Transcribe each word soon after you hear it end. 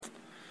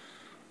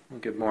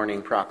Good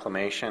morning,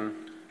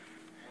 Proclamation.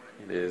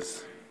 It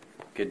is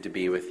good to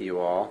be with you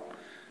all.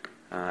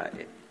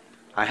 I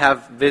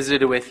have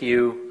visited with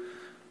you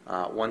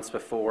once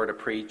before to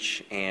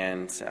preach,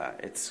 and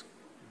it's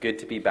good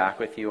to be back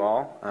with you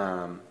all.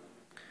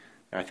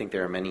 I think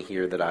there are many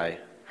here that I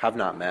have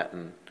not met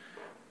and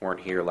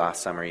weren't here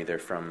last summer, either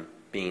from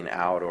being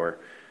out or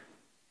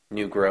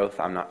new growth.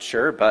 I'm not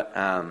sure, but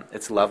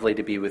it's lovely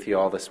to be with you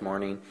all this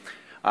morning.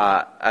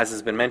 As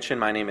has been mentioned,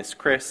 my name is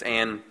Chris,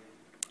 and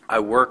I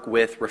work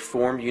with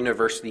Reformed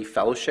University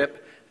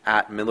Fellowship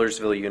at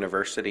Millersville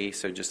University,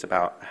 so just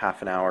about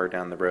half an hour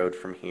down the road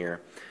from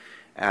here.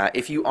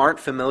 If you aren't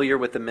familiar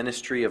with the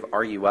ministry of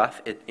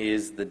RUF, it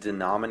is the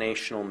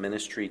denominational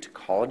ministry to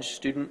college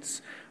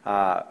students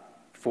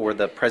for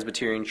the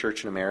Presbyterian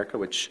Church in America,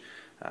 which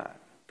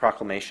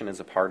Proclamation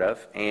is a part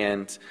of.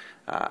 And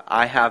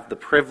I have the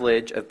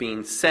privilege of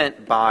being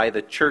sent by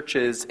the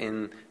churches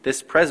in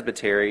this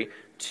presbytery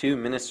to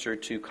minister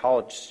to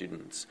college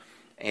students.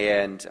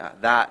 And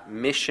that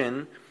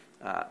mission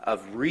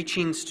of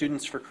reaching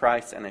students for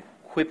Christ and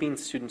equipping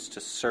students to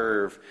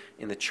serve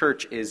in the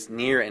church is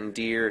near and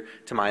dear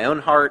to my own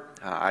heart.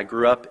 I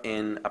grew up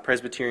in a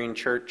Presbyterian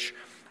church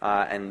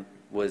and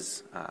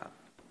was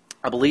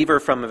a believer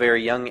from a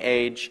very young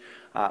age,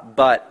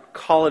 but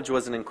college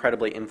was an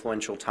incredibly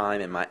influential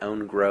time in my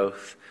own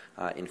growth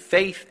in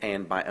faith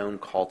and my own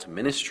call to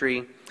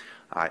ministry.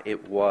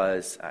 It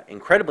was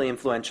incredibly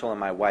influential in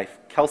my wife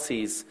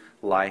Kelsey's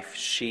life.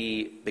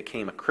 She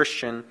became a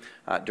Christian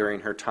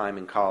during her time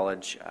in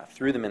college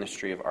through the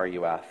ministry of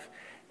RUF.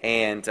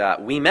 And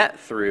we met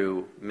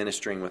through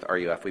ministering with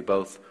RUF. We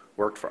both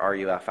worked for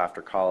RUF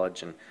after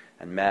college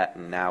and met,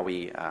 and now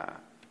we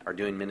are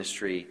doing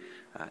ministry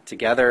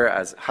together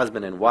as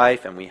husband and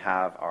wife, and we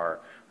have our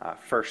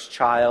first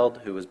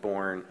child who was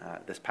born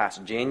this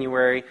past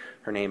January.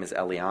 Her name is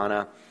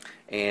Eliana.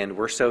 And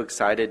we're so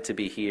excited to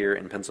be here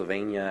in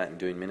Pennsylvania and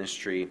doing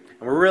ministry.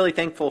 And we're really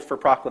thankful for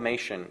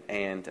Proclamation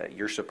and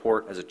your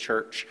support as a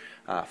church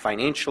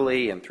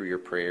financially and through your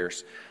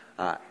prayers.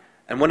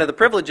 And one of the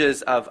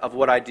privileges of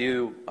what I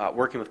do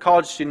working with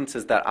college students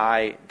is that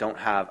I don't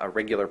have a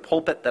regular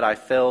pulpit that I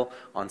fill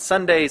on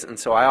Sundays. And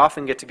so I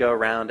often get to go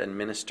around and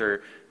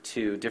minister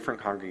to different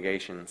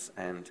congregations.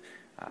 And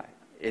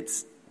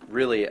it's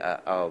really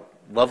a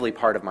lovely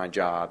part of my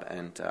job.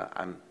 And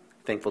I'm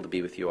thankful to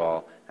be with you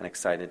all and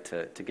excited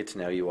to get to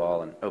know you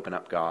all and open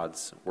up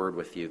God's Word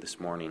with you this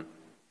morning.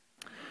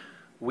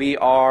 We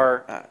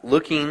are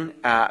looking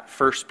at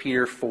 1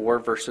 Peter 4,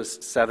 verses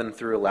 7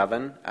 through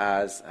 11,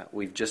 as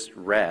we've just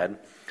read.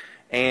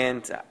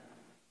 And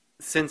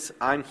since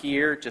I'm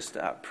here just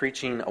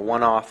preaching a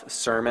one-off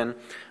sermon,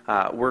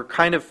 we're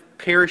kind of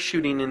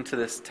parachuting into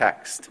this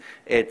text.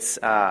 It's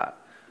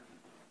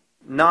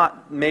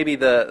not maybe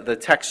the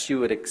text you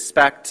would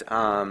expect.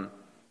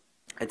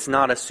 It's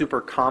not a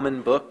super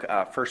common book,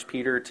 1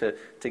 Peter,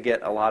 to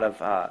get a lot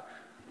of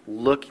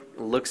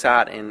looks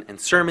at in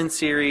sermon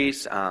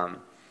series.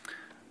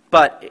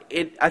 But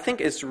I think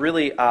it's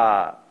really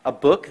a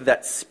book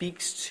that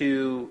speaks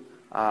to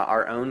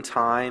our own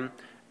time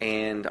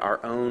and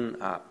our own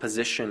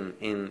position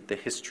in the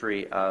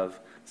history of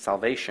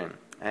salvation.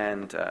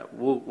 And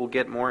we'll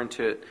get more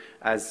into it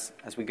as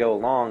we go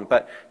along.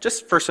 But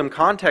just for some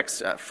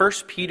context, 1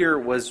 Peter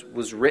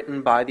was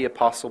written by the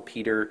Apostle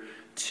Peter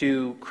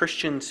to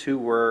Christians who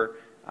were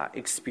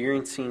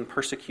experiencing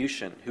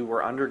persecution, who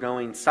were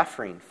undergoing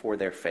suffering for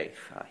their faith.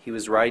 He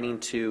was writing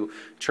to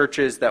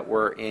churches that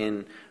were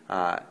in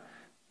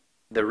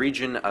the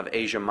region of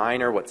Asia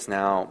Minor, what's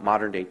now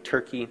modern-day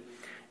Turkey.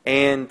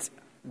 And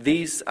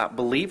these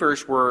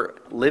believers were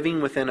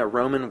living within a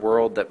Roman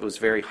world that was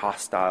very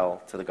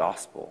hostile to the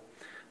gospel.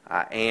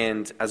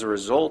 And as a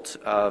result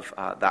of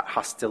that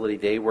hostility,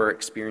 they were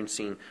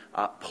experiencing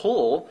a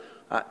pull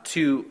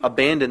to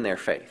abandon their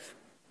faith.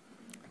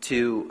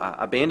 To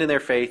abandon their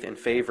faith in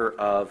favor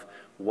of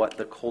what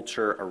the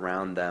culture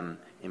around them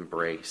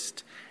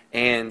embraced.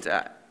 And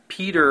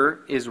Peter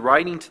is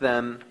writing to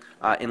them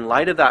in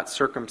light of that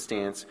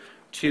circumstance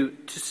to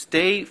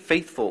stay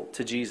faithful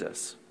to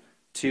Jesus,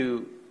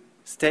 to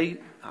stay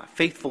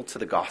faithful to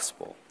the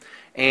gospel.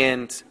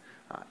 And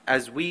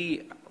as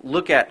we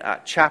look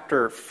at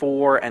chapter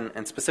 4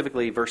 and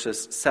specifically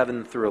verses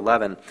 7 through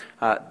 11,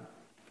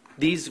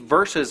 these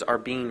verses are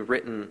being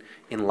written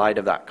in light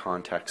of that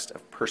context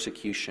of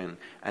persecution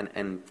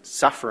and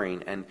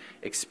suffering and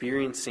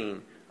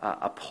experiencing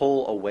a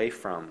pull away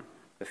from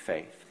the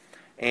faith.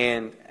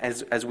 And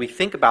as we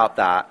think about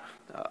that,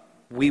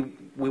 we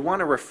want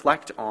to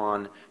reflect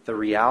on the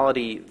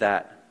reality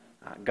that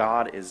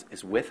God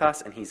is with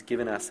us, and He's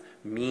given us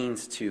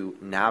means to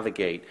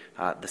navigate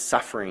the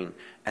suffering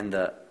and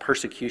the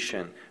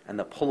persecution and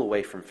the pull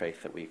away from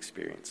faith that we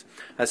experience.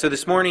 So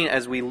this morning,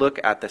 as we look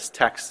at this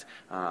text,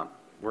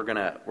 we're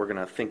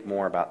gonna think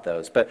more about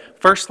those. But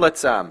first,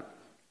 let's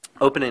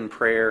open in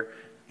prayer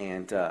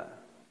and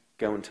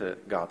go into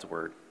God's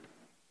Word.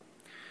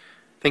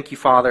 Thank you,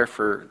 Father,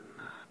 for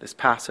this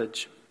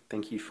passage.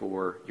 Thank you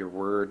for your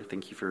Word.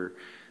 Thank you for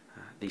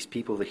these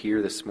people that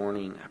hear this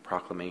morning at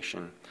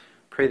Proclamation.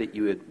 pray that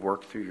you would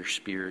work through your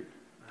Spirit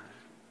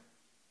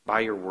by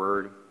your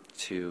word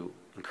to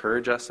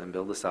encourage us and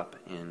build us up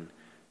in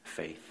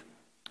faith.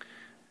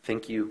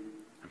 Thank you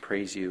and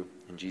praise you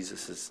in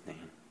Jesus'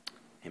 name.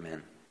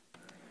 Amen.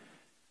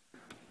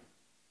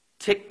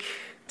 Tick,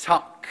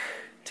 tock,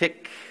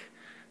 tick,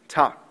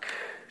 tock,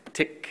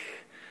 tick,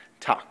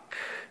 tock.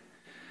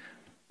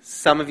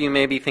 Some of you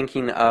may be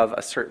thinking of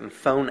a certain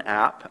phone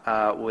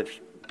app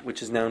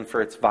which is known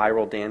for its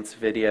viral dance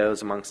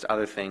videos, amongst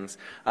other things.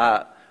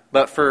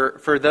 But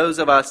for those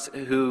of us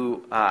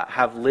who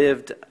have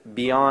lived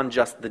beyond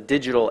just the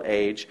digital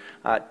age,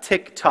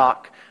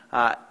 TikTok,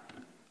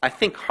 I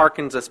think,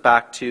 harkens us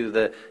back to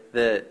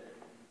the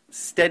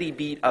steady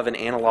beat of an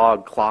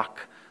analog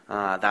clock.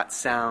 That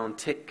sound,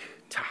 tick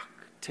tock,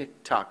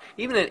 tick tock.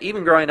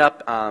 Even growing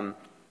up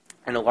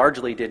in a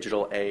largely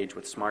digital age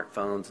with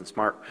smartphones and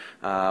smart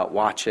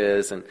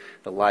watches and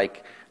the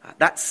like,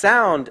 that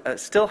sound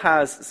still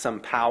has some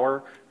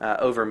power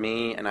over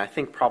me, and I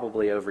think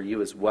probably over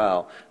you as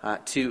well,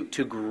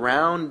 to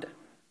ground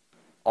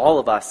all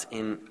of us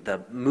in the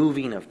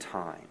moving of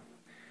time.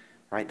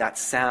 Right? That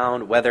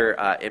sound, whether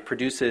it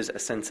produces a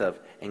sense of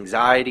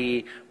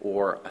anxiety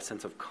or a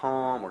sense of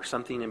calm or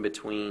something in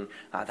between,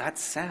 that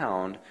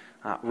sound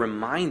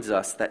reminds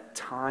us that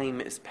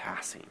time is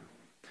passing.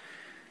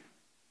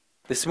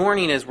 This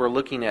morning, as we're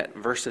looking at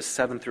verses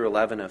 7 through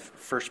 11 of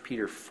 1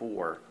 Peter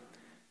 4,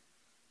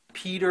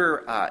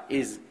 Peter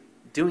is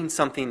doing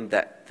something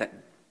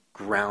that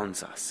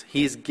grounds us.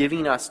 He is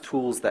giving us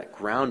tools that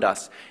ground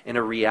us in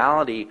a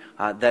reality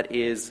that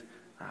is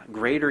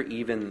greater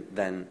even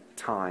than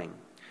time.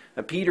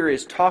 Peter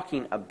is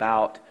talking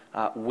about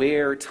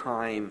where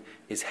time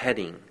is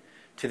heading,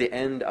 to the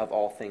end of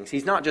all things.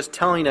 He's not just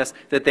telling us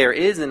that there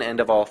is an end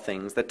of all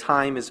things, that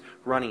time is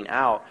running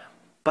out,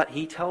 but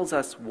he tells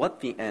us what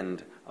the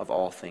end of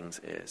all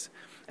things is.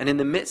 And in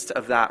the midst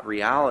of that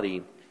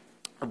reality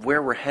of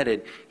where we're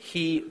headed,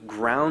 he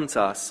grounds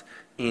us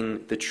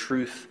in the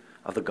truth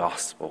of the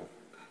gospel.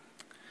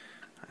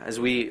 As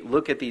we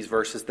look at these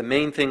verses, the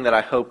main thing that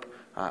I hope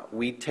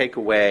we take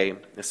away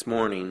this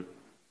morning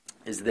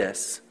is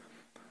this.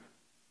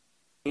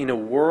 In a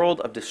world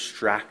of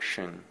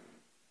distraction,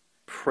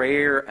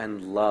 prayer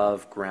and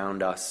love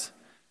ground us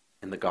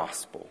in the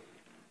gospel.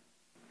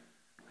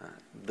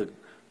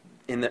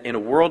 In a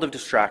world of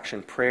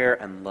distraction, prayer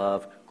and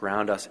love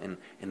ground us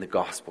in the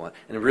gospel,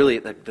 and really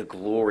the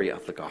glory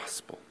of the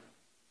gospel.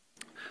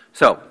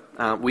 So,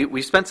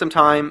 we spent some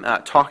time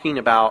talking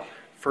about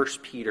 1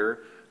 Peter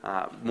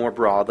more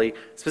broadly.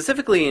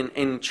 Specifically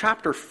in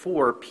chapter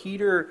 4,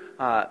 Peter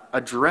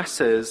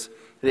addresses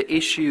the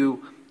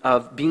issue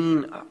of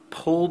being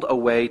pulled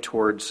away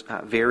towards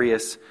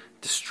various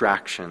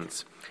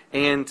distractions.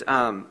 And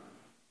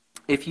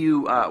if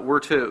you were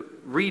to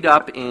read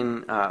up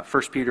in 1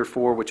 Peter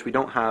 4, which we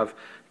don't have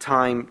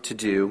time to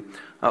do,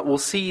 you'll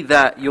see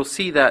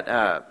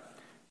that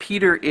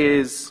Peter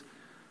is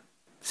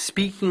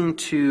speaking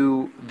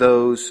to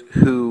those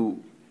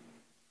who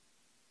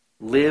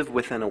live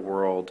within a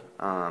world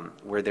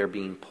where they're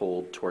being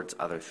pulled towards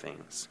other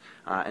things.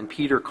 And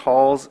Peter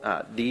calls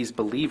these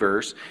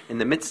believers, in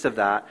the midst of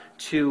that,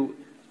 to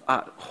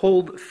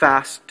hold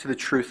fast to the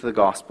truth of the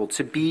gospel,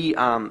 to be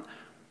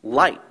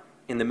light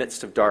in the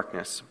midst of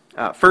darkness.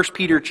 1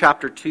 Peter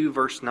chapter 2,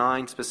 verse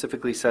 9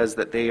 specifically says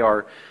that they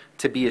are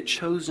to be a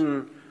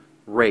chosen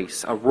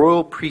race, a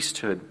royal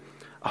priesthood,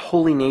 a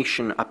holy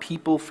nation, a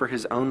people for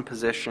his own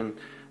possession,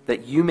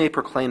 that you may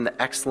proclaim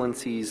the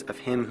excellencies of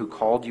him who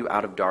called you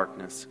out of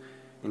darkness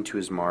into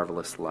his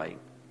marvelous light.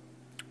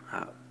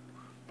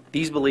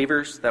 These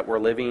believers that were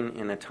living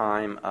in a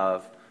time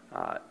of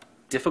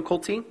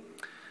difficulty,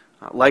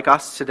 like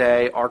us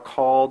today, are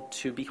called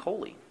to be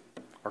holy,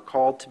 are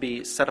called to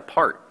be set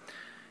apart.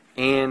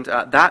 And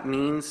that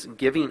means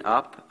giving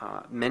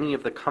up many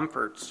of the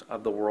comforts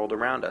of the world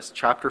around us.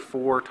 Chapter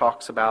 4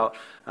 talks about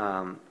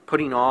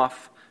putting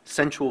off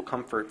sensual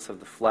comforts of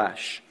the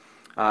flesh.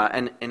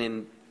 And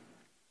in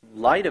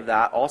light of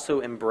that,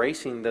 also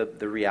embracing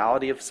the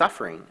reality of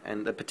suffering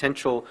and the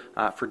potential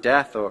for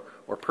death or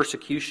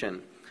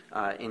persecution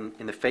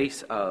in the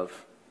face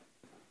of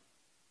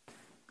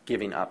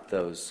giving up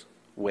those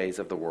ways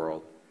of the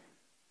world.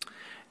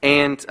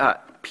 And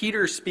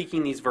Peter's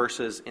speaking these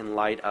verses in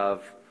light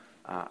of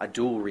a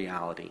dual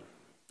reality.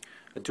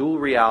 A dual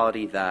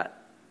reality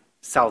that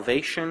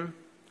salvation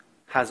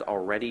has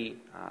already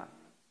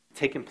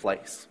taken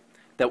place.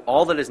 That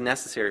all that is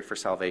necessary for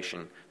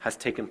salvation has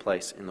taken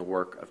place in the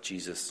work of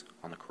Jesus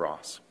on the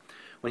cross.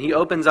 When he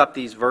opens up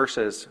these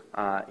verses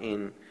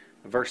in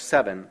verse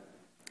 7,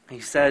 he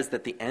says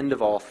that the end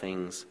of all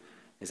things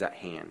is at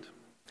hand.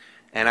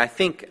 And I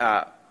think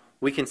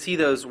we can see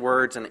those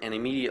words and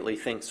immediately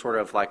think sort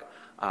of like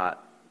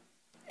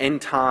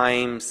end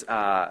times.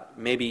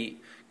 Maybe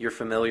you're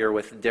familiar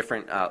with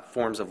different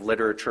forms of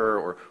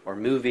literature or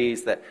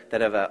movies that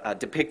have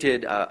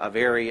depicted a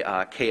very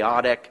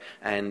chaotic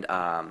and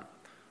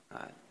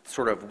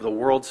sort of the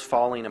world's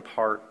falling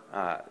apart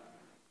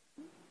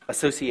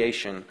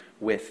association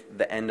with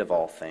the end of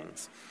all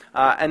things.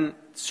 And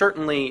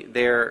certainly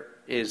there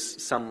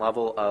is some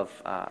level of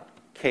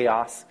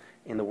chaos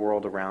in the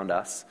world around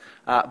us.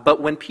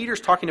 But when Peter's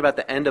talking about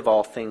the end of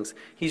all things,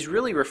 he's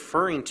really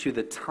referring to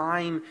the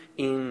time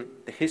in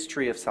the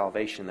history of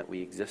salvation that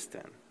we exist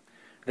in.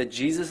 That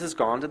Jesus has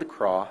gone to the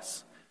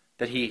cross,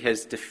 that he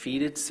has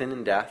defeated sin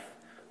and death,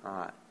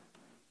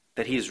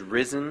 that he has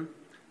risen,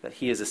 that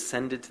he has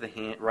ascended to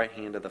the right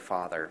hand of the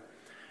Father.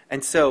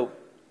 And so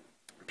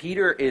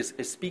Peter is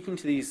speaking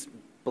to these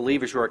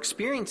believers who are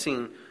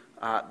experiencing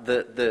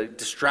the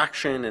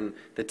distraction and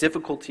the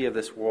difficulty of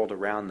this world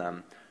around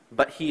them.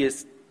 But he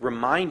is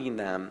reminding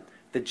them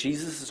that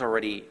Jesus has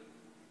already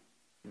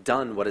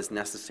done what is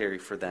necessary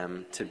for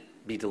them to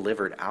be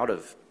delivered out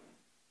of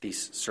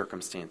these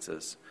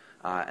circumstances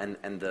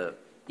and the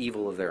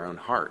evil of their own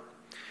heart.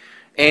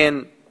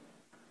 And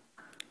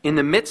in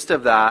the midst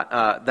of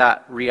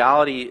that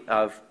reality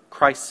of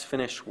Christ's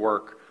finished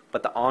work,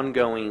 but the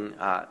ongoing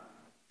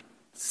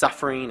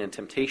suffering and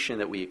temptation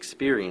that we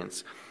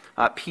experience,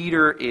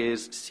 Peter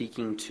is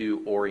seeking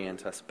to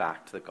orient us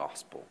back to the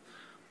gospel.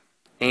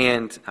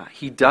 And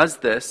he does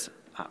this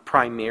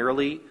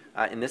primarily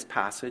in this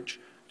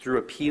passage through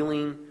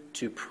appealing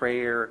to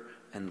prayer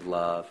and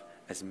love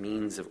as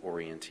means of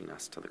orienting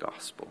us to the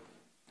gospel.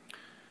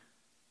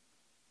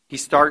 He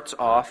starts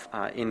off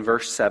in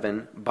verse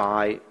 7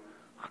 by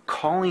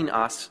calling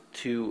us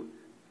to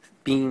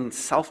being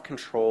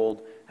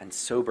self-controlled and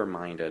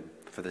sober-minded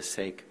for the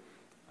sake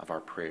of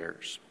our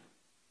prayers.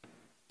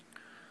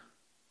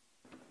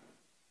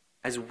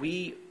 As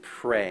we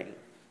pray,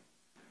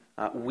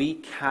 we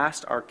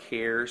cast our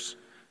cares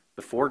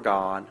before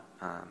God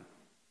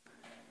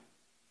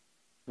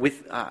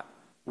with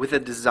a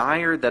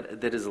desire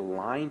that is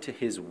aligned to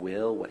His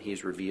will, what He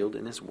has revealed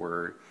in His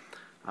Word.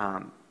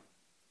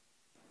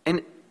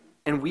 And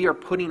we are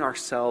putting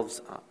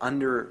ourselves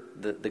under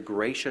the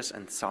gracious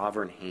and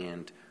sovereign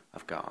hand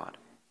of God.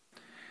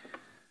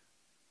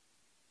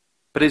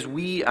 But as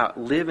we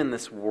live in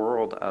this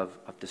world of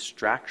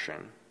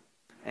distraction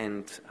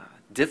and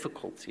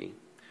difficulty,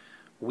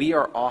 we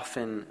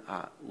often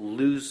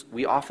lose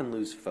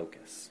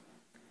focus.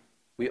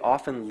 We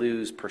often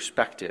lose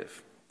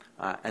perspective.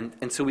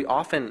 And so we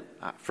often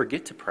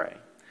forget to pray.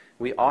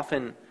 We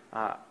often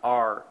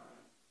are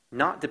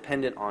not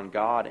dependent on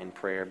God in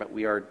prayer, but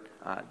we are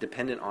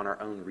dependent on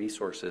our own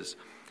resources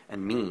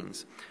and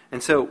means.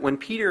 And so when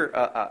Peter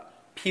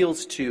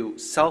appeals to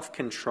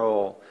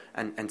self-control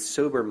and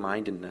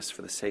sober-mindedness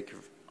for the sake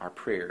of our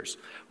prayers,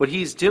 what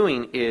he's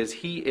doing is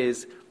he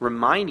is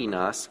reminding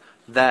us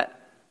that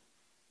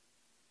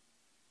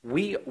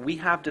we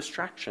have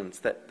distractions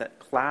that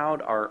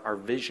cloud our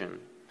vision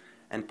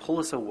and pull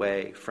us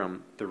away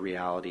from the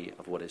reality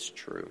of what is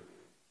true.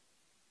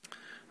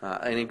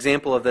 An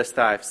example of this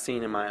that I've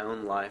seen in my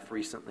own life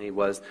recently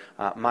was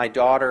my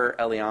daughter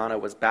Eliana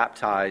was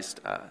baptized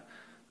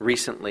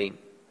recently,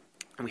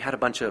 and we had a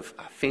bunch of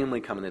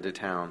family coming into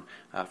town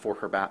for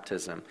her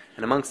baptism,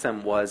 and amongst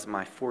them was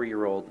my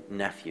 4-year-old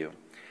nephew.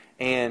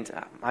 And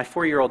my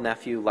 4-year-old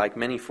nephew, like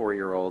many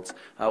 4-year-olds,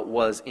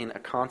 was in a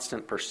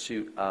constant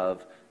pursuit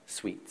of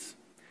sweets.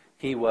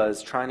 He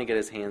was trying to get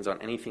his hands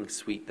on anything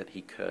sweet that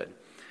he could.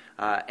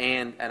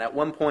 And at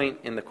one point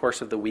in the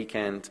course of the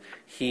weekend,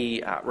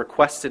 he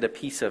requested a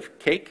piece of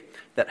cake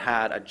that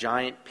had a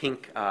giant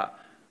pink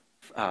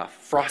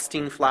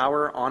frosting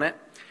flower on it,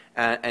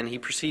 and he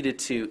proceeded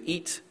to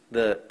eat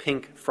the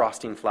pink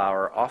frosting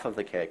flower off of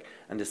the cake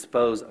and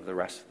dispose of the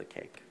rest of the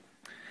cake.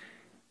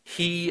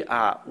 He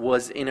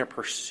was in a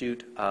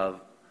pursuit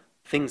of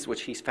things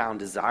which he found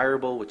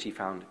desirable, which he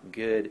found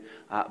good,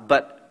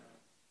 but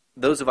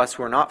those of us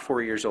who are not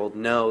 4 years old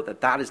know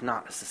that that is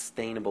not a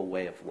sustainable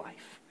way of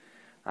life.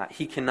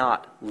 He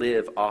cannot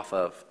live off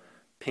of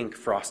pink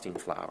frosting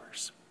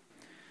flowers.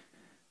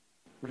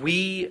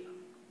 We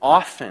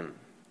often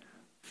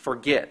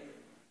forget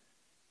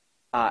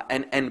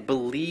and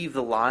believe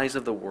the lies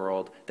of the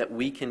world that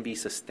we can be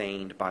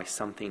sustained by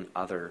something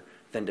other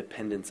than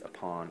dependence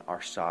upon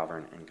our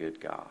sovereign and good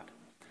God.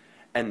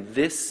 And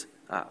this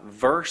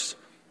verse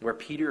where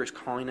Peter is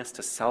calling us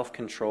to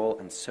self-control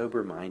and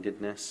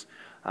sober-mindedness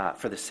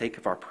for the sake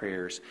of our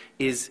prayers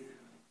is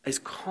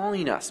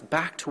calling us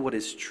back to what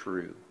is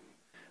true,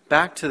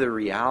 back to the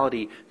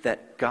reality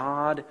that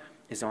God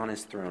is on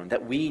His throne,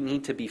 that we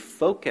need to be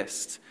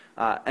focused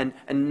and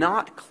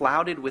not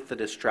clouded with the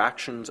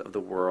distractions of the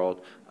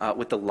world,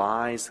 with the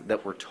lies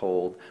that we're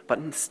told, but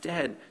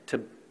instead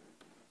to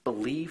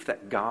believe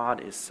that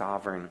God is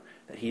sovereign,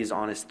 that He is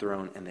on His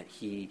throne, and that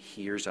He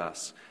hears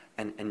us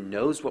and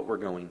knows what we're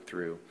going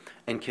through,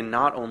 and can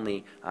not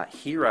only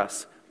hear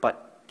us,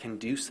 but can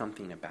do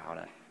something about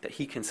it, that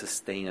He can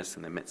sustain us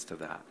in the midst of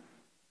that.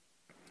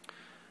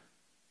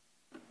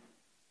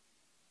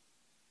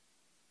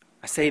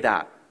 I say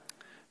that,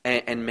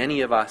 and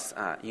many of us,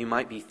 you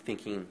might be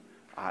thinking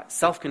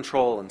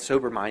self-control and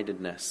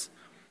sober-mindedness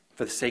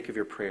for the sake of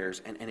your prayers,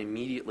 and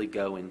immediately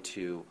go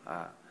into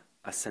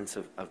a sense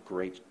of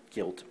great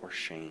guilt or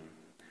shame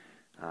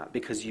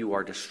because you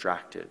are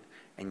distracted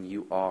and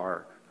you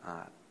are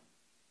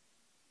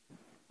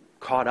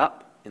caught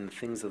up in the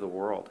things of the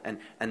world, and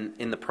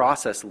in the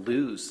process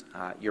lose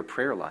your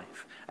prayer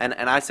life. And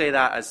I say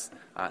that as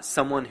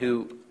someone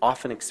who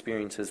often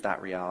experiences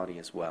that reality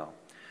as well.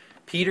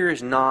 Peter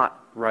is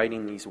not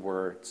writing these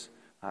words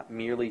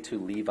merely to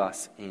leave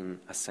us in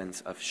a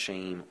sense of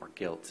shame or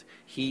guilt.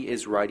 He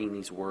is writing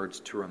these words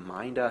to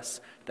remind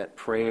us that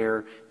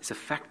prayer is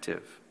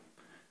effective,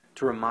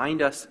 to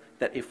remind us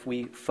that if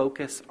we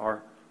focus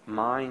our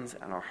minds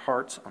and our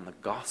hearts on the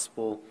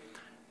gospel,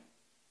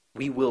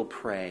 we will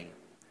pray,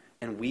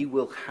 and we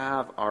will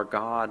have our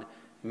God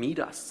meet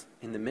us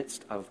in the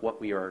midst of what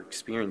we are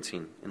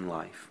experiencing in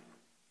life.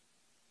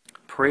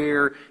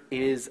 Prayer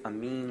is a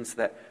means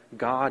that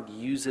God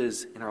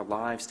uses in our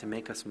lives to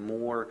make us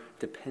more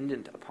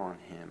dependent upon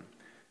Him,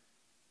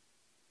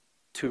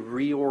 to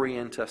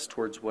reorient us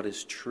towards what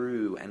is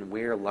true and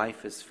where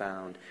life is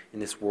found in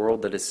this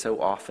world that is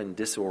so often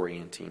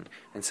disorienting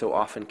and so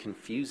often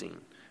confusing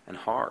and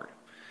hard.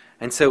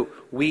 And so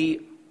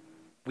we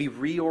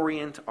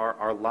reorient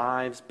our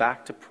lives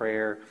back to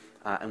prayer,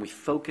 and we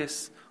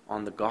focus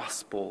on the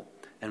gospel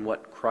and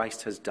what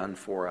Christ has done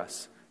for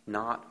us,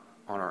 not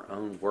on our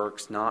own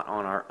works, not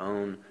on our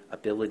own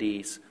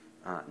abilities,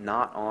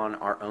 not on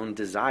our own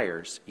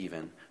desires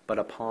even, but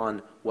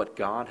upon what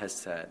God has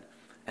said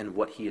and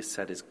what He has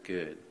said is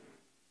good.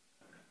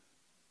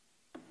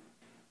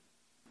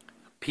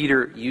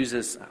 Peter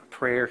uses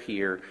prayer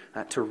here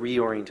to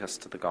reorient us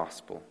to the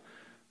gospel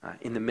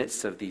in the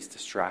midst of these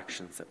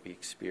distractions that we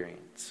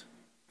experience.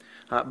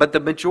 But the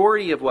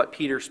majority of what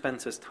Peter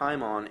spends his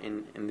time on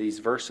in these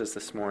verses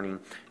this morning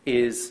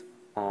is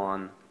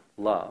on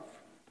love.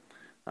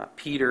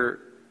 Peter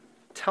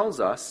tells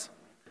us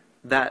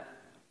that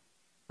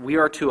we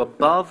are to,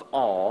 above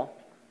all,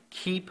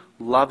 keep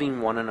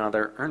loving one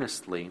another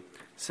earnestly,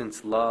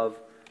 since love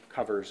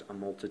covers a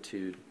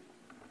multitude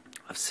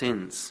of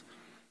sins.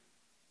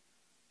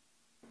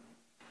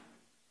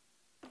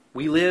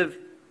 We live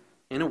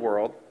in a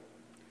world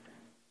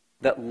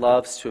that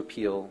loves to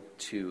appeal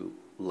to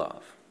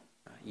love.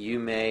 You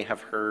may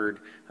have heard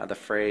the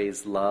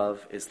phrase,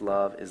 love is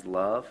love is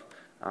love,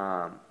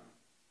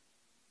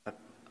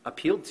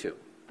 appealed to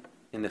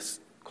in this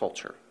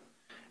culture.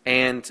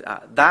 And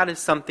that is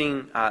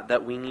something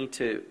that we need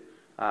to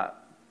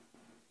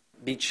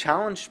be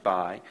challenged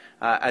by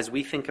as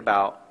we think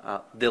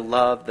about the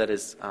love that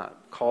is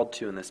called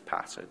to in this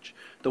passage.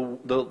 The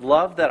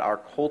love that our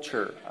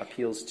culture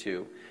appeals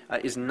to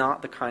is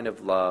not the kind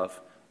of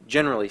love,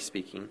 generally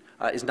speaking,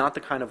 is not the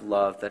kind of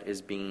love that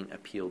is being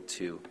appealed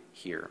to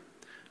here.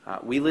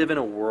 We live in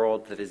a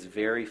world that is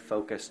very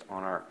focused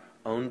on our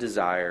own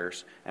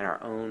desires and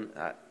our own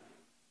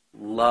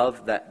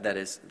love that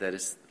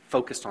is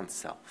focused on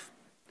self.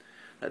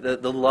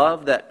 The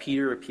love that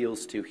Peter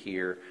appeals to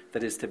here,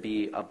 that is to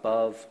be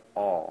above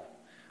all,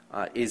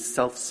 is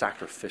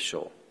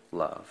self-sacrificial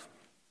love.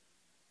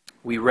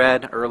 We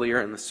read earlier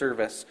in the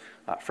service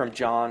from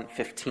John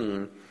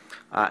 15,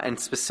 and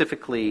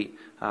specifically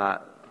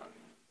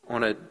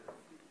want to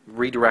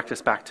redirect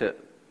us back to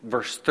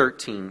verse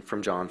 13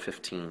 from John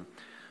 15,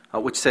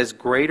 which says,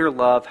 "Greater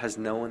love has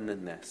no one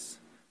than this,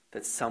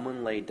 that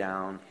someone lay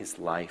down his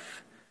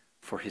life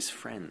for his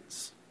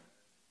friends."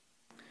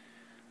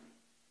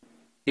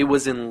 It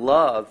was in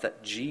love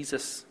that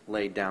Jesus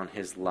laid down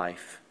his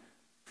life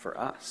for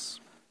us.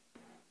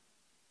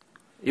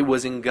 It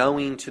was in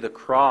going to the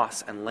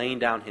cross and laying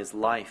down his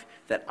life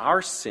that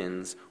our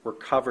sins were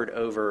covered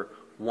over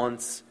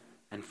once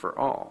and for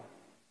all.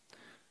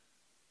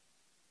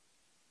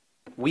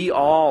 We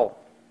all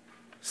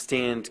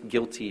stand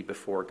guilty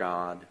before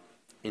God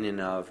in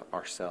and of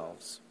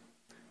ourselves.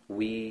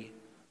 We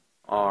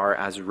are,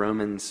 as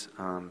Romans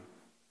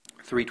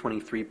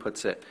 3:23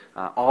 puts it,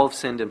 all have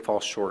sinned and fall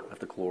short of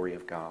the glory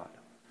of God.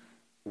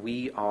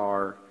 We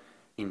are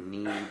in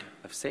need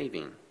of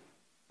saving.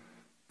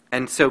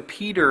 And so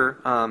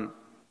Peter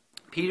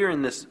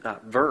in this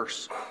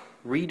verse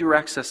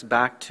redirects us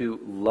back to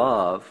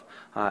love,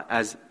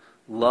 as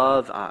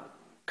love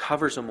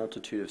covers a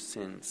multitude of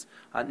sins.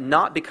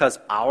 Not because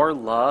our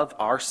love,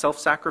 our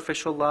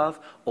self-sacrificial love,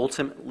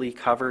 ultimately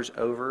covers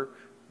over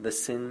the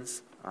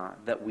sins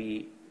that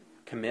we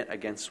commit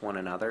against one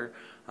another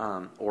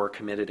or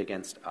committed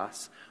against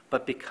us,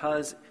 but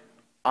because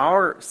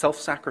our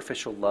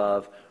self-sacrificial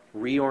love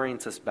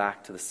reorients us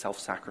back to the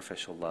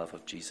self-sacrificial love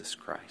of Jesus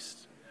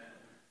Christ,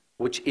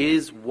 which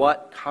is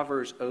what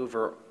covers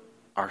over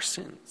our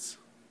sins.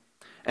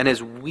 And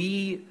as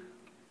we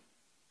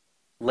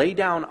lay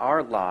down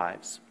our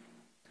lives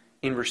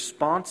in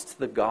response to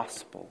the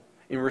gospel,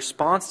 in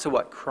response to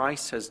what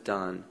Christ has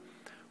done,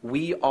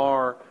 we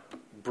are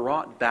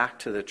brought back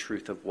to the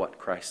truth of what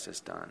Christ has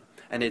done.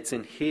 And it's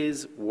in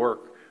His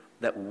work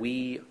that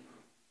we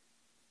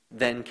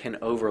then can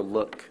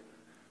overlook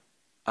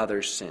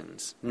others'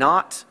 sins.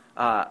 Not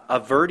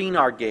averting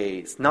our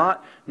gaze,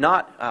 not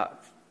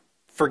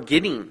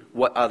forgetting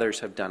what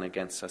others have done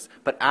against us,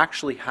 but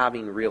actually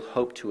having real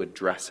hope to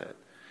address it.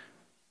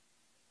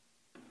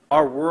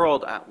 Our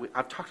world,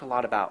 I've talked a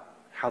lot about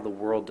how the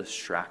world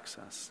distracts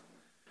us.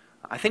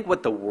 I think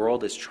what the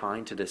world is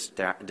trying to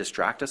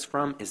distract us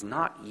from is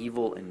not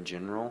evil in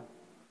general,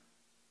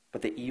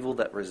 but the evil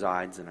that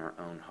resides in our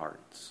own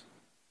hearts.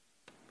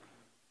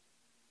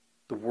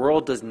 The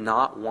world does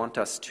not want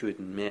us to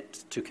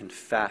admit, to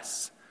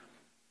confess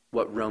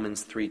what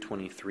Romans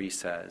 3:23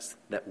 says,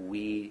 that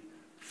we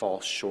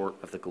fall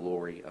short of the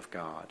glory of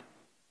God.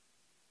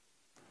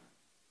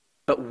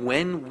 But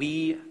when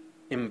we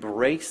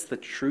embrace the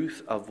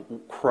truth of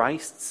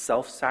Christ's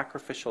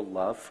self-sacrificial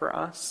love for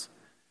us,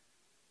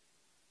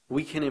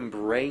 we can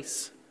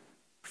embrace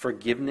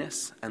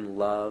forgiveness and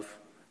love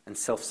and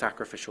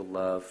self-sacrificial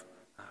love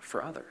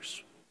for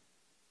others.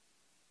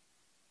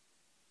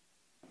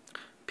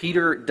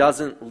 Peter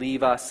doesn't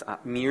leave us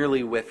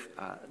merely with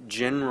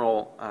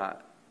general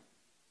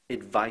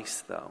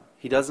advice, though.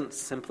 He doesn't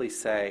simply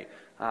say,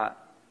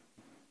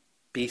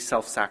 be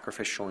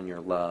self-sacrificial in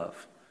your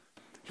love.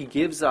 He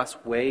gives us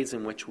ways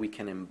in which we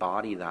can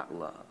embody that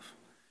love.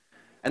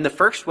 And the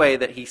first way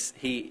that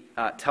he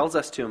tells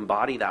us to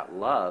embody that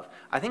love,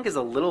 I think, is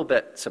a little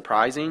bit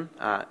surprising.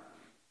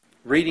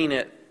 Reading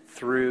it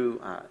through,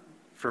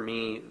 for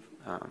me,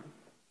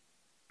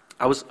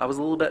 I was a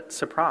little bit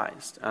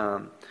surprised.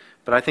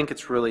 But I think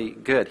it's really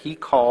good. He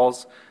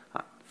calls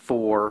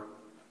for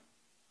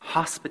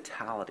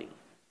hospitality.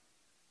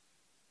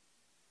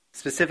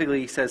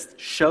 Specifically, he says,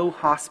 show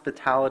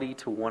hospitality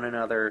to one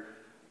another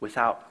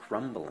without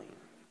grumbling.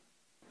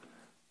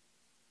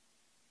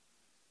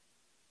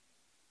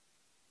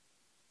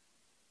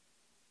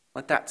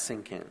 Let that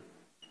sink in.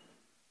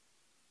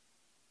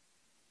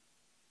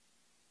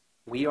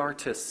 We are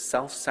to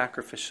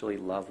self-sacrificially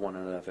love one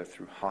another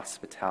through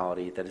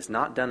hospitality that is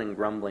not done in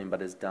grumbling,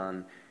 but is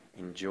done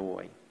in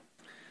joy.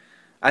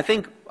 I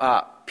think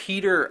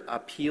Peter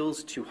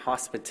appeals to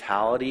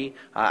hospitality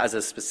as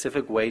a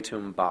specific way to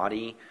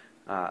embody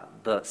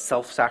the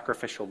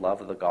self-sacrificial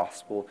love of the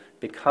gospel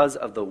because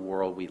of the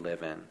world we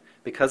live in,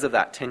 because of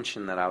that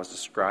tension that I was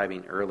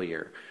describing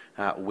earlier,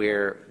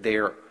 where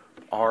there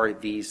are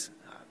these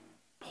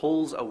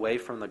pulls away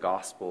from the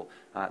gospel,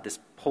 this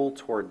pull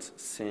towards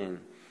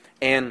sin.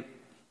 And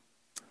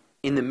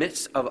in the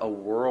midst of a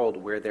world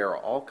where there are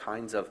all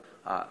kinds of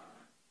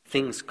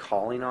things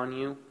calling on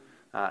you,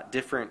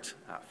 different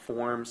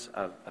forms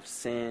of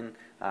sin,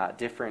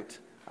 different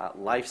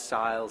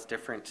lifestyles,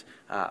 different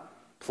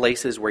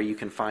places where you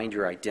can find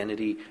your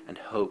identity and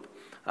hope.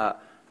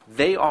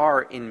 They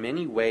are in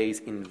many ways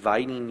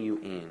inviting you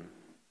in.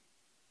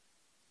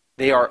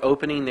 They are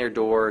opening their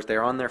doors,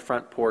 they're on their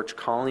front porch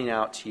calling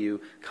out to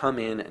you, come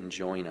in and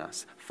join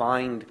us.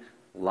 Find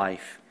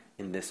life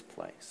in this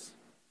place.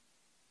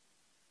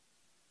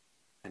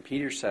 And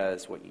Peter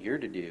says what you're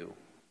to do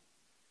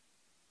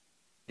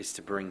is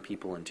to bring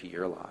people into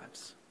your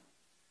lives.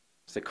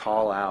 Is to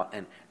call out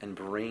and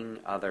bring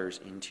others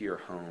into your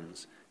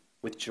homes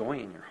with joy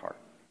in your heart.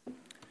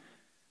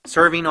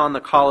 Serving on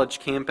the college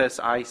campus,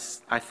 I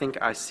think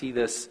I see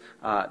this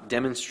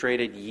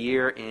demonstrated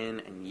year in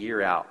and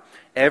year out.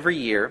 Every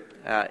year,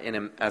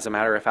 as a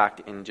matter of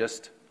fact, in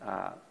just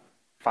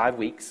 5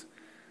 weeks,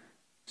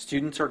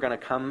 students are going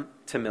to come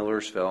to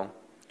Millersville,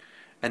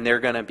 and they're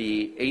going to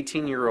be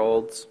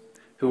 18-year-olds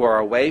who are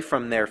away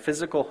from their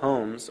physical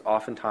homes,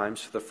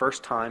 oftentimes for the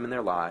first time in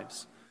their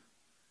lives,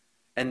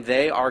 and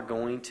they are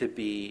going to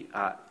be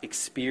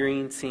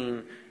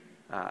experiencing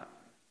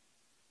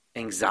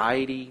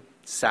anxiety,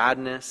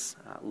 sadness,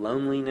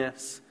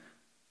 loneliness,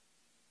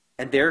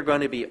 and there are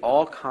going to be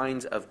all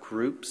kinds of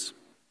groups,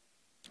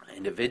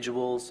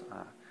 individuals,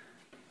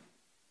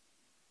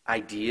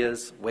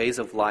 ideas, ways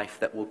of life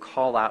that will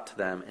call out to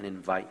them and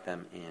invite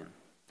them in.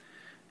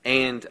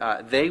 And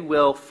they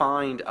will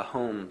find a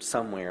home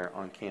somewhere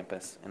on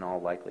campus in all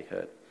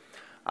likelihood.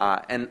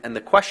 And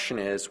the question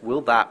is,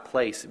 will that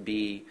place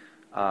be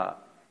a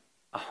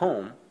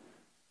home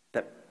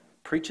that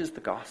preaches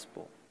the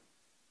gospel,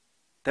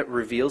 that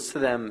reveals to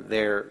them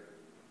their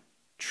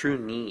true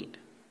need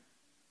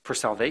for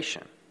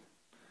salvation,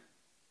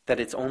 that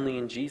it's only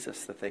in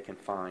Jesus that they can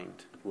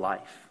find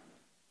life?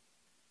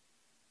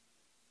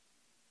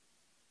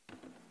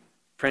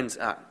 Friends,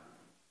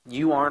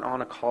 you aren't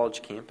on a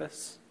college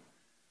campus,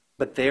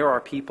 but there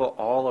are people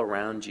all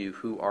around you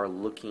who are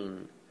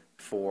looking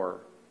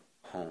for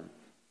home,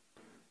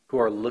 who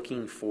are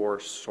looking for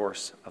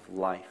source of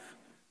life.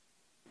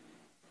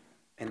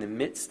 In the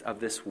midst of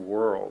this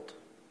world,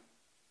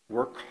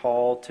 we're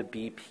called to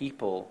be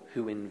people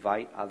who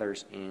invite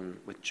others in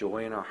with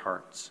joy in our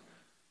hearts,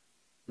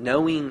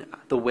 knowing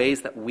the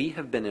ways that we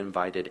have been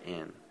invited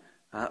in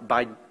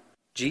by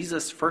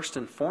Jesus first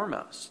and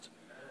foremost.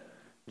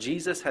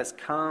 Jesus has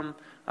come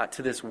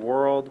to this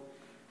world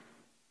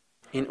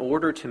in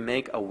order to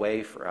make a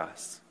way for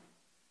us.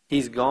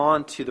 He's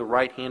gone to the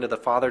right hand of the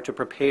Father to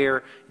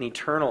prepare an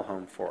eternal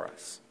home for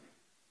us.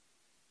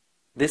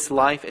 This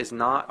life is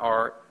not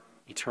our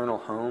eternal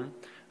home,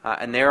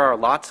 and there are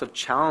lots of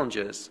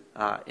challenges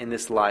in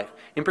this life.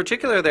 In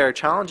particular, there are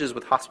challenges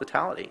with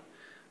hospitality.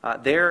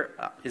 There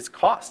is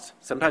cost.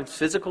 Sometimes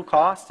physical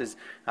cost is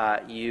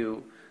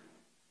you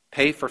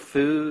pay for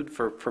food,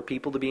 for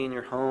people to be in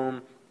your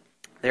home.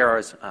 There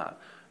is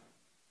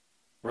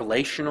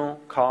relational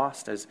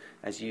cost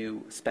as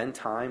you spend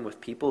time with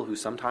people who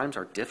sometimes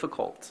are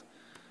difficult.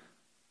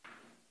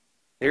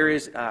 There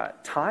is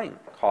time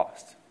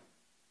cost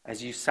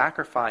as you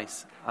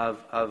sacrifice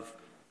of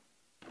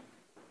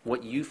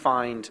what you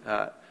find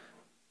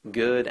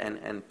good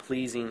and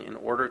pleasing in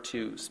order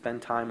to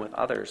spend time with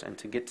others and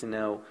to get to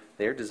know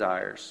their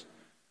desires.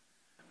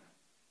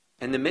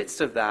 In the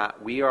midst of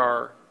that, we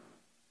are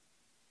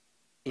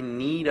in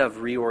need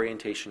of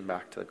reorientation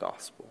back to the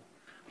gospel.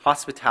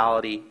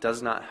 Hospitality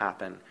does not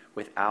happen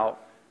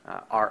without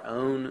our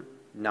own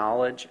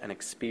knowledge and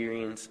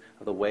experience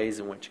of the ways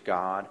in which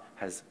God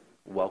has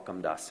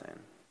welcomed us in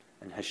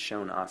and has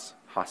shown us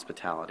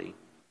hospitality.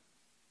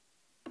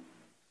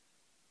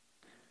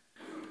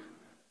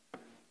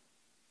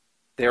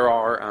 There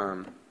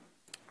are,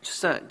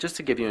 just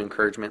to give you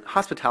encouragement,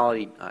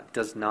 hospitality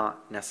does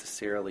not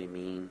necessarily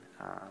mean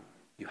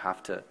you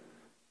have to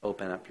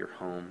open up your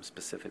home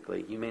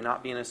specifically. You may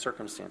not be in a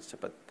circumstance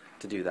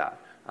to do that.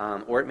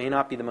 Or it may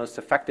not be the most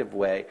effective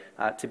way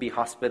to be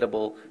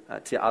hospitable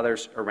to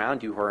others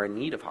around you who are in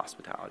need of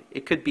hospitality.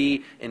 It could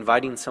be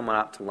inviting someone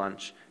out to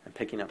lunch and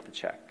picking up the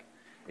check.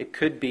 It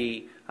could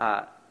be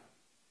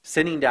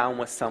sitting down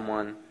with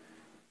someone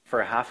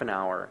for a half an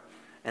hour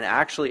and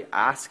actually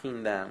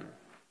asking them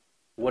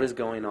what is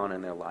going on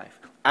in their life.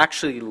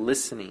 Actually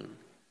listening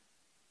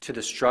to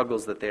the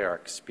struggles that they are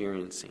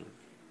experiencing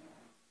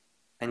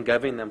and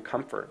giving them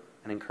comfort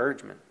and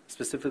encouragement,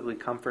 specifically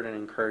comfort and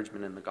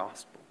encouragement in the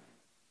gospel.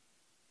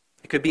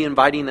 It could be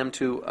inviting them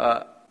to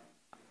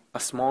a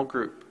small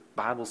group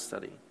Bible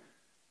study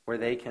where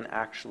they can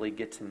actually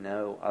get to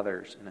know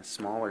others in a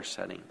smaller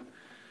setting.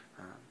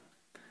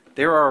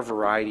 There are a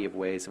variety of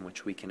ways in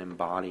which we can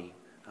embody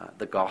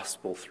the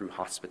gospel through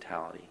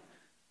hospitality.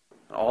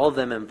 All of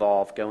them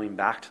involve going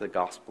back to the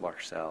gospel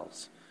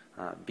ourselves,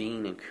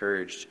 being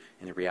encouraged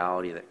in the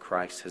reality that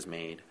Christ has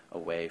made a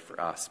way for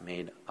us,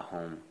 made a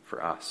home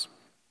for us.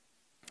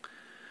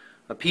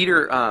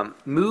 Peter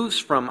moves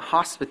from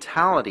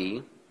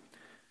hospitality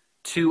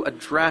to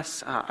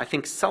address, I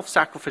think,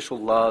 self-sacrificial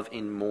love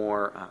in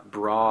more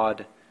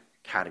broad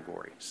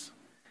categories.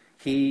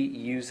 He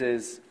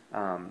uses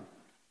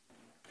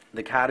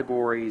the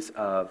categories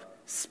of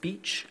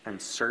speech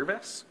and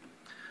service,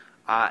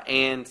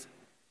 and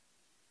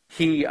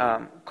he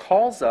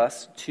calls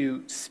us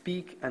to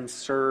speak and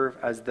serve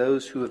as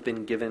those who have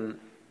been given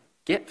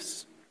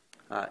gifts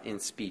in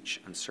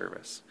speech and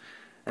service.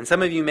 And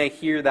some of you may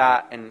hear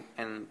that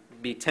and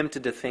be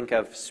tempted to think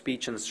of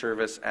speech and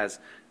service as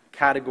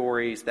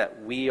categories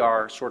that we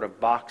are sort of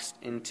boxed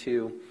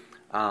into,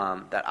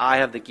 that I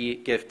have the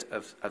gift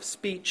of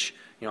speech.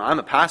 You know, I'm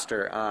a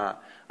pastor.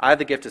 I have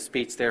the gift of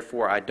speech,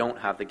 therefore I don't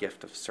have the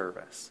gift of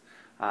service.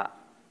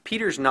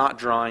 Peter's not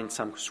drawing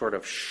some sort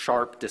of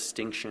sharp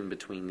distinction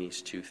between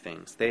these two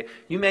things.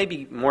 You may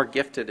be more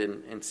gifted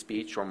in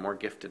speech or more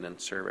gifted in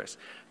service,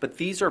 but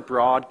these are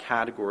broad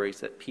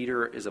categories that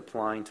Peter is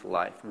applying to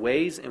life,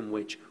 ways in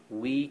which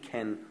we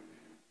can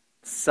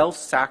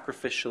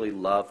self-sacrificially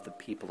love the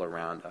people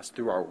around us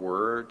through our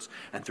words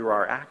and through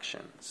our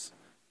actions.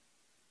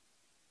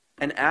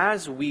 And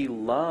as we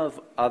love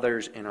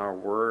others in our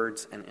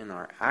words and in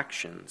our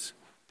actions,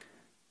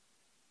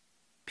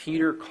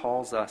 Peter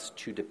calls us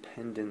to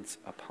dependence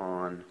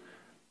upon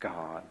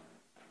God.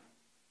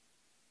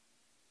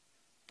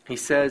 He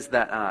says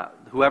that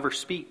whoever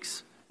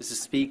speaks is to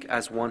speak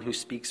as one who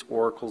speaks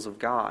oracles of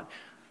God.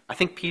 I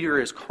think Peter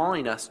is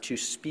calling us to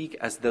speak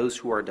as those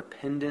who are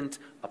dependent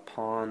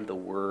upon the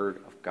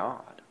Word of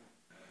God.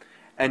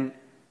 And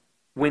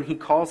when he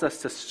calls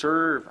us to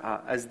serve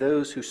as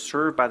those who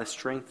serve by the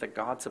strength that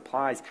God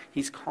supplies,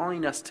 he's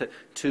calling us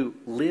to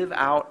live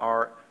out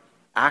our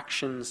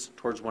actions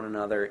towards one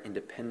another in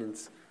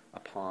dependence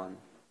upon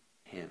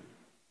him.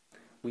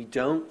 We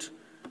don't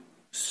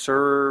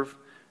serve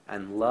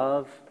and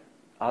love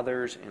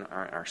others in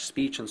our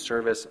speech and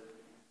service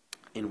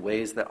in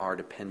ways that are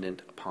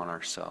dependent upon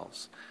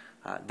ourselves.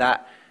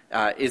 That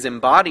is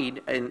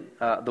embodied in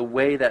the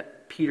way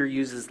that Peter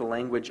uses the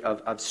language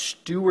of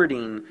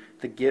stewarding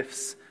the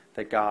gifts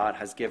that God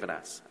has given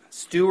us.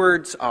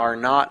 Stewards are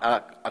not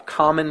a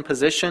common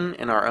position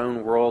in our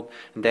own world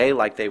and day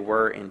like they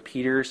were in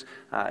Peter's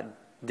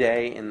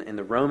day in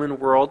the Roman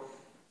world.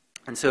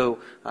 And so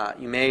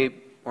you may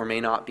or may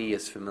not be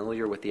as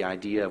familiar with the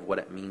idea of what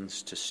it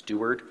means to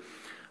steward.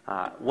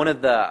 One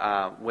of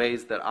the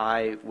ways that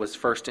I was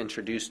first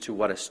introduced to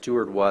what a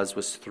steward was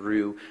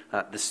through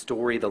the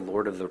story The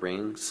Lord of the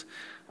Rings.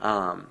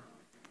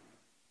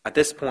 At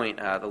this point,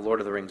 the Lord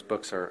of the Rings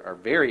books are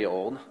very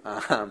old,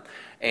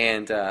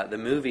 and the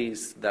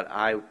movies that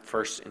I was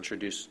first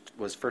introduced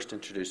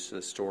to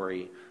the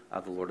story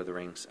of the Lord of the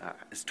Rings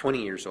is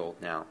 20 years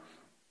old now,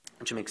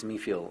 which makes me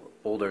feel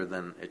older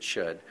than it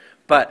should.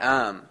 But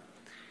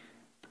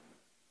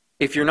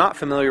if you're not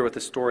familiar with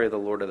the story of the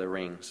Lord of the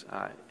Rings,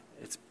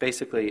 it's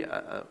basically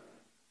a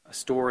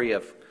story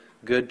of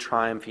good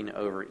triumphing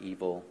over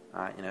evil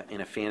in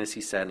a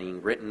fantasy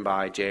setting written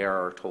by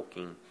J.R.R.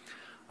 Tolkien.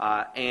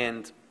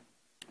 And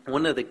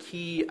one of the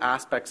key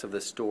aspects of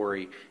the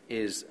story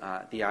is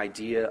the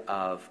idea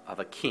of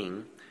a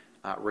king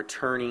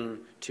returning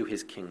to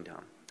his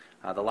kingdom.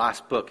 The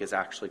last book is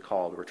actually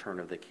called Return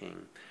of the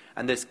King.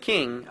 And this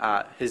king,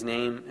 his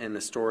name in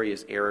the story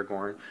is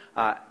Aragorn.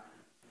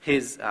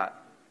 His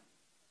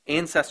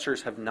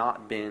ancestors have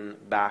not been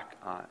back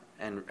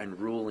and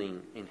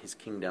ruling in his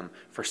kingdom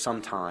for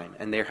some time.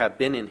 And there have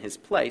been in his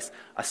place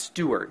a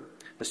steward.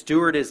 The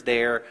steward is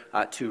there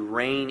to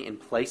reign in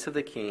place of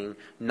the king,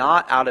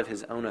 not out of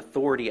his own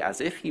authority as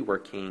if he were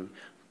king,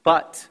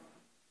 but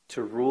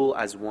to rule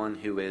as one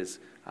who is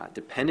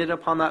dependent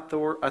upon that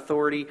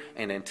authority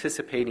and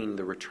anticipating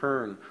the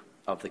return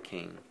of the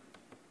king.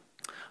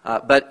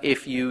 But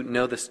if you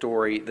know the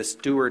story, the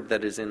steward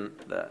that is in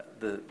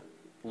the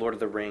Lord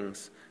of the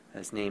Rings,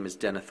 his name is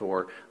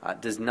Denethor,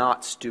 does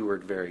not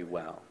steward very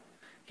well.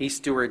 He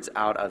stewards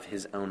out of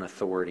his own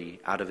authority,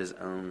 out of his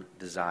own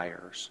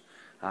desires.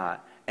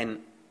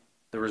 And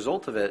the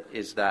result of it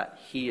is that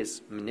he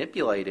is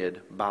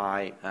manipulated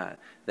by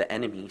the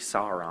enemy,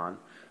 Sauron,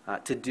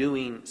 to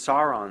doing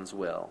Sauron's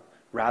will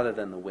rather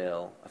than the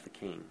will of the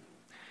king.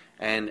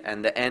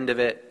 And the end of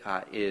it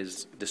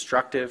is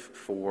destructive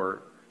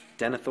for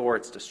Denethor,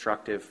 it's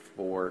destructive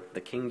for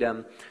the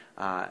kingdom,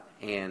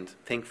 and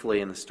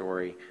thankfully in the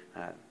story,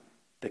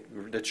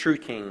 the true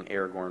king,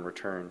 Aragorn,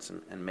 returns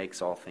and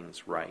makes all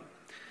things right.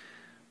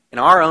 In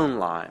our own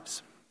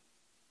lives,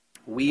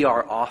 we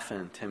are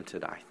often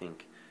tempted, I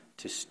think,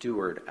 to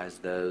steward as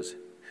those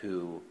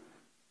who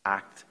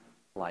act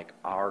like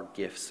our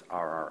gifts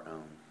are our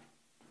own.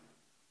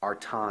 Our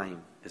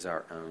time is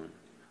our own.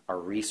 Our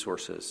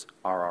resources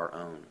are our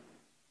own.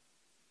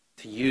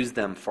 To use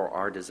them for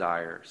our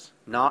desires,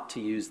 not to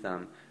use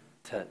them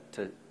to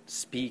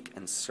speak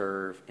and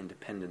serve in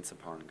dependence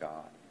upon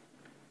God.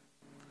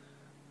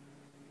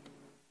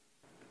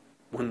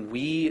 When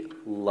we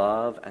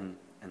love and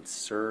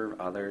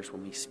serve others,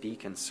 when we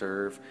speak and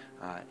serve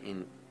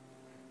in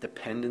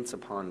dependence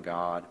upon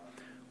God,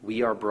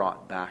 we are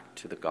brought back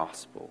to the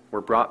gospel.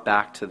 We're brought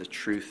back to the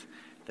truth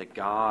that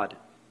God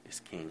is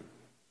king,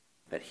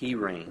 that he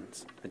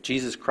reigns, that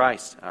Jesus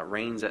Christ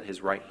reigns at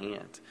his right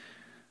hand.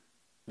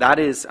 That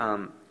is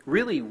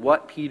really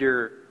what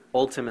Peter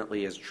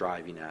ultimately is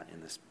driving at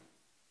in this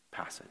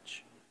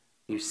passage.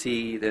 You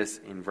see this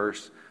in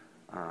verse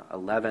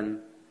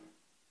 11,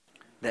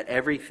 that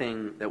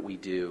everything that we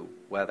do,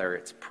 whether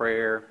it's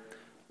prayer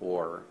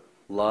or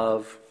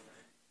love,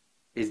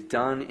 is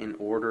done in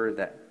order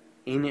that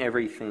in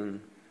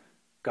everything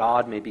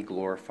God may be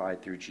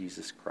glorified through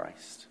Jesus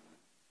Christ.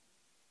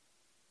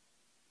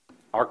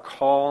 Our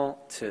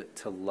call to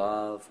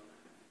love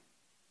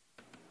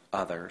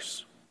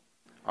others,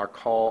 our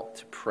call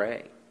to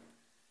pray,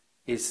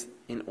 is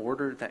in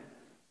order that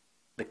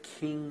the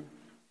King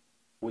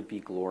would be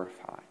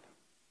glorified.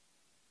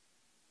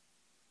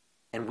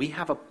 And we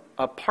have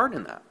a part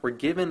in that. We're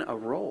given a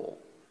role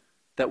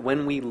that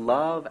when we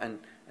love and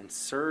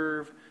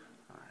serve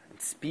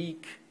and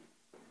speak,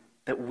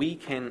 that we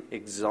can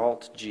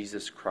exalt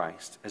Jesus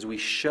Christ as we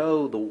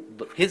show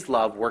his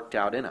love worked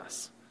out in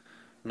us.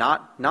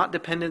 Not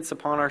dependence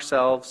upon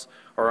ourselves,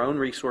 our own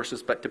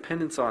resources, but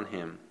dependence on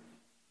him.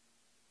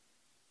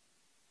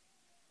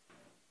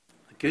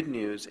 The good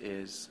news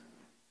is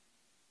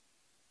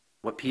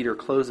what Peter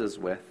closes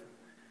with,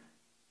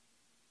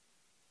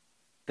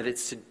 that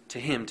it's to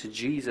him, to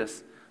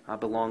Jesus,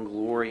 belong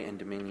glory and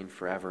dominion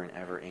forever and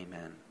ever.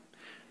 Amen.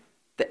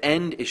 The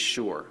end is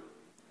sure.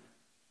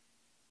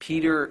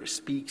 Peter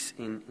speaks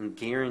in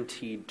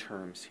guaranteed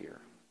terms here.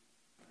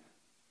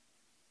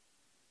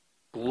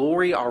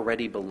 Glory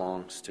already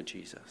belongs to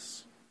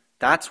Jesus.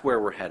 That's where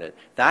we're headed.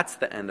 That's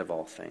the end of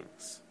all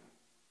things.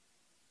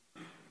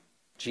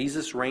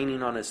 Jesus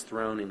reigning on his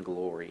throne in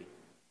glory.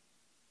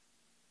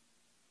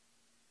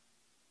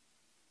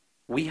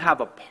 We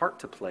have a part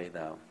to play,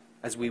 though.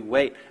 As we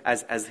wait,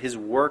 as his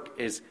work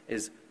is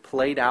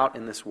played out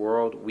in this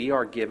world, we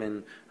are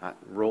given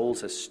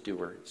roles as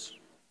stewards.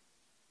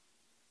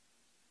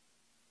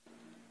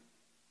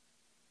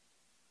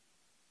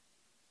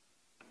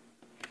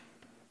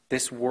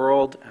 This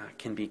world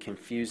can be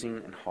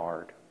confusing and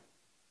hard.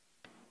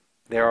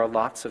 There are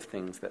lots of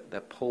things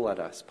that pull at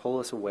us, pull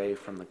us away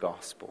from the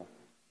gospel.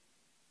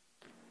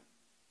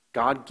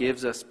 God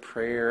gives us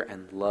prayer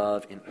and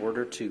love in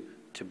order to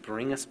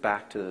bring us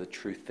back to the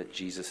truth that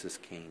Jesus is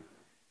king,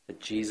 that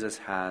Jesus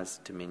has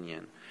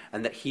dominion,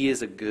 and that he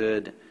is a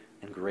good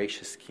and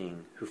gracious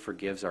king who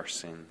forgives our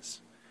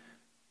sins,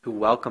 who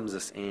welcomes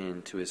us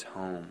into his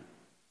home.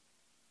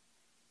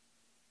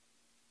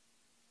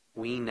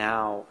 We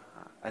now,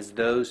 as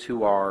those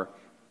who are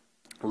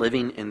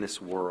living in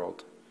this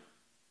world,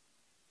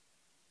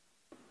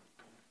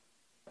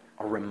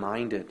 are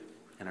reminded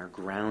and are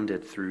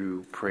grounded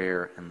through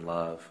prayer and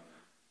love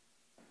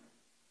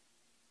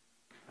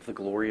of the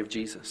glory of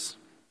Jesus.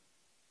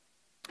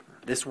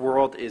 This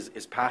world is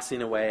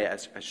passing away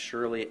as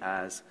surely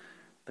as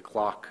the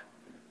clock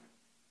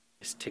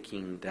is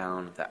ticking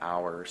down the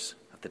hours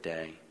of the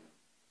day.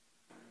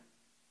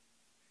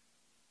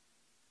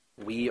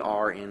 We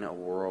are in a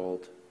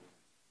world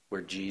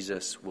where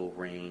Jesus will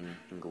reign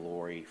in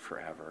glory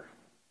forever.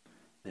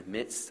 In the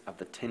midst of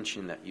the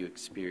tension that you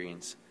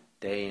experience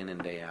day in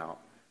and day out,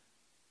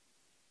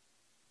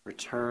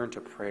 return to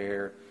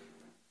prayer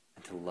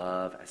and to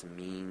love as a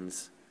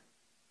means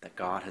that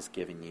God has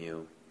given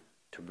you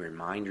to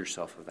remind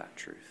yourself of that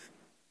truth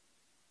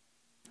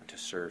and to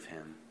serve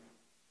him,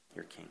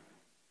 your King.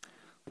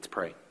 Let's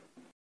pray.